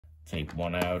take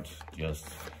one out, just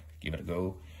give it a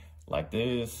go like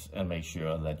this, and make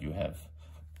sure that you have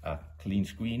a clean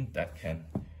screen. That can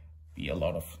be a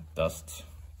lot of dust,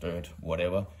 dirt,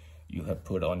 whatever you have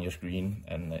put on your screen,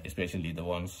 and especially the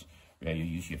ones where you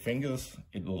use your fingers,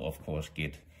 it will of course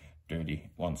get dirty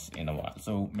once in a while.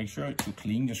 So make sure to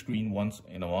clean your screen once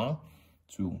in a while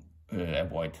to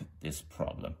avoid this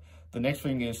problem. The next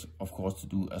thing is, of course, to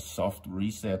do a soft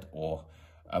reset or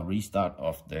a restart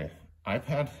of the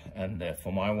iPad. And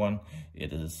for my one,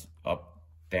 it is up,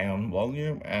 down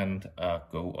volume, and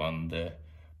go on the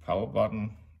power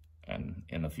button, and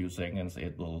in a few seconds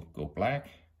it will go black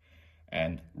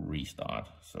and restart.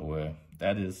 So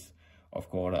that is, of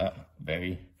course, a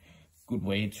very good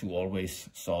way to always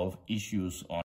solve issues on